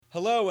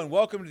Hello and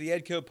welcome to the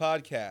EDCO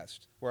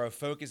podcast, where our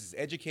focus is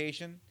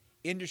education,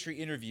 industry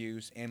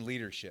interviews, and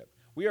leadership.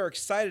 We are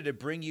excited to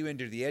bring you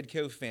into the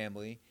EDCO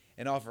family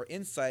and offer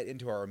insight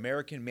into our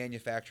American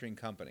manufacturing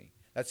company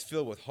that's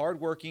filled with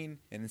hardworking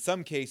and in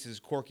some cases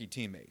quirky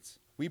teammates.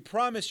 We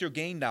promise you'll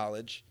gain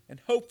knowledge and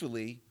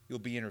hopefully you'll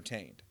be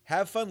entertained.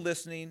 Have fun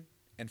listening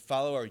and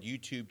follow our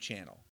YouTube channel.